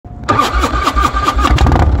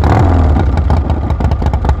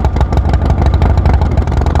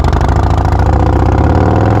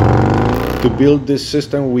To build this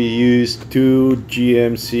system, we used two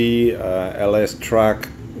GMC LS track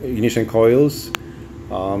ignition coils.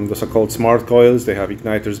 Those are called smart coils. They have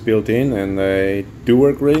igniters built in and they do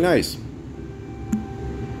work really nice.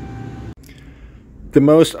 The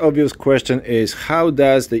most obvious question is, how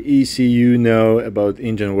does the ECU know about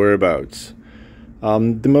engine whereabouts?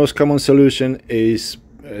 The most common solution is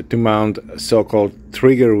to mount a so-called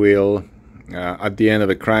trigger wheel at the end of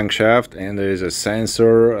a crankshaft, and there is a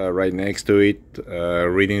sensor right next to it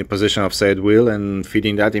reading the position of said wheel and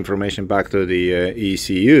feeding that information back to the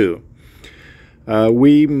ECU.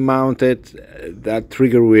 We mounted that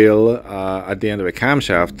trigger wheel at the end of a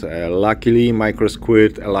camshaft. Luckily,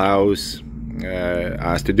 MicroSquid allows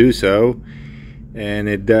us to do so, and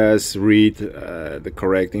it does read the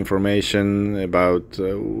correct information about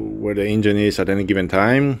where the engine is at any given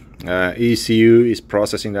time. ECU is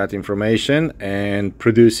processing that information and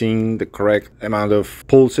producing the correct amount of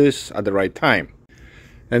pulses at the right time.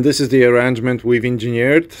 And this is the arrangement we've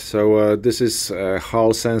engineered. So this is a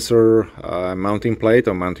Hall sensor mounting plate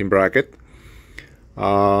or mounting bracket.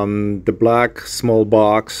 The black small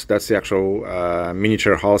box, that's the actual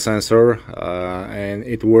miniature Hall sensor, and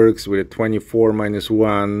it works with a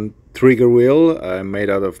 24-1 trigger wheel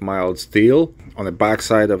made out of mild steel. On the back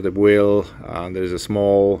side of the wheel there's a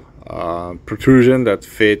small protrusion that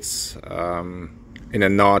fits in a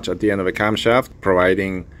notch at the end of a camshaft,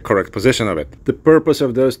 providing correct position of it. The purpose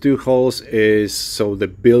of those two holes is so the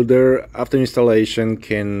builder, after installation,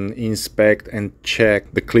 can inspect and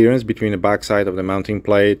check the clearance between the backside of the mounting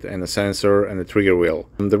plate and the sensor and the trigger wheel.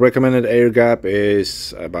 The recommended air gap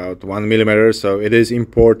is about 1 millimeter, so it is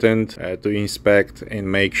important to inspect and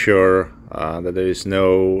make sure that there is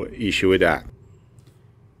no issue with that.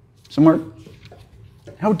 So Mark,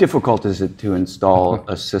 how difficult is it to install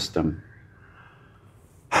a system?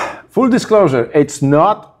 Full disclosure, it's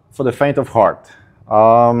not for the faint of heart.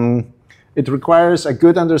 It requires a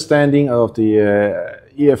good understanding of the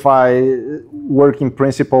EFI working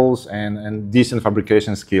principles and decent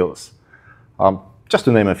fabrication skills, just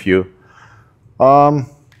to name a few.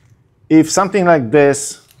 If something like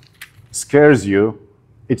this scares you,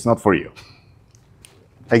 it's not for you.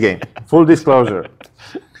 Again, full disclosure.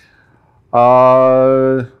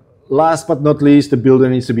 Last but not least, the builder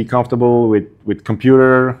needs to be comfortable with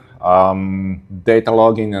computer, data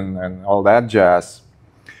logging and all that jazz.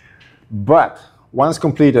 But once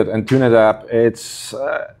completed and tuned up, it's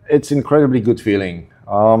incredibly good feeling.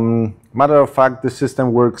 Matter of fact, the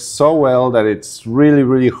system works so well that it's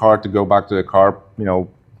really hard to go back to the car.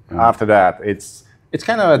 After that, it's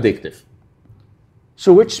kind of addictive.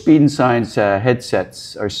 So which Speed and Science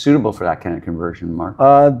headsets are suitable for that kind of conversion, Mark?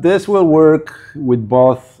 This will work with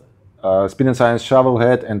both Speed and Science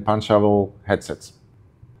Shovelhead and PanShovel headsets.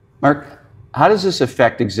 Mark, how does this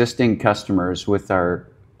affect existing customers with our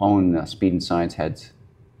own Speed and Science heads?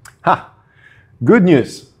 Good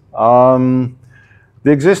news. Any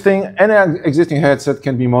existing headset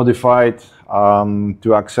can be modified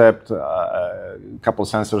to accept a couple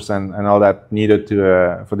sensors and all that needed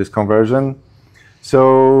for this conversion.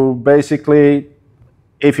 So basically,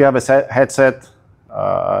 if you have a headset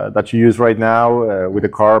that you use right now with a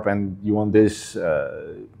carb and you want this,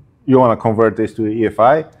 you want to convert this to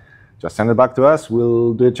EFI, just send it back to us.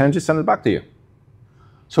 We'll do the changes, send it back to you.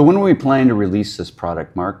 So when are we planning to release this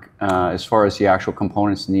product, Mark, as far as the actual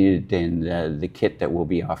components needed and the kit that we'll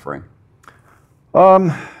be offering?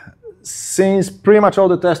 Since pretty much all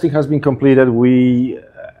the testing has been completed, we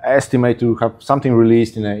estimate to have something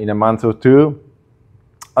released in a month or two.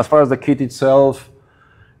 As far as the kit itself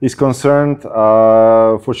is concerned,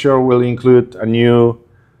 for sure we'll include a new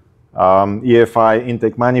EFI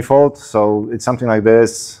intake manifold. So it's something like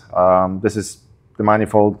this. This is the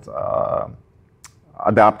manifold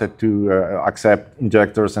adapted to accept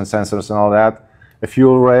injectors and sensors and all that. A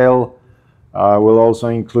fuel rail will also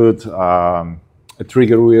include a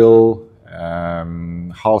trigger wheel,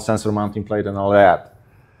 Hall sensor mounting plate and all that.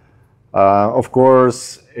 Of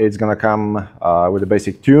course, it's going to come with a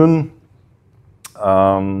basic tune,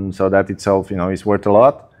 so that itself, is worth a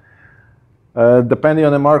lot. Depending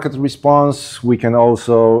on the market response, we can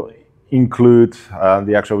also include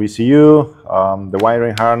the actual ECU, the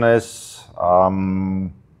wiring harness,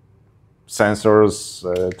 sensors,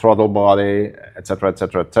 throttle body, etc.,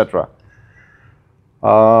 etc., etc.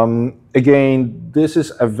 Again, this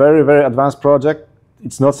is a very advanced project.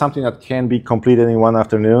 It's not something that can be completed in one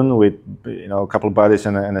afternoon with a couple of bodies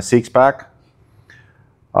and a six-pack.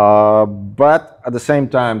 But at the same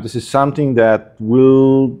time, this is something that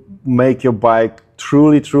will make your bike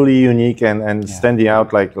truly unique and standing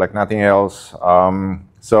out like nothing else.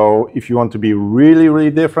 So if you want to be really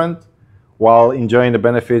different, while enjoying the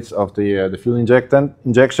benefits of the fuel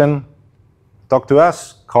injection, talk to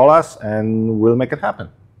us, call us, and we'll make it happen.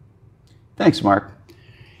 Thanks, Mark.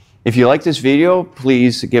 If you like this video,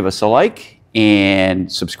 please give us a like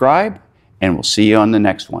and subscribe, and we'll see you on the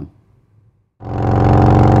next one.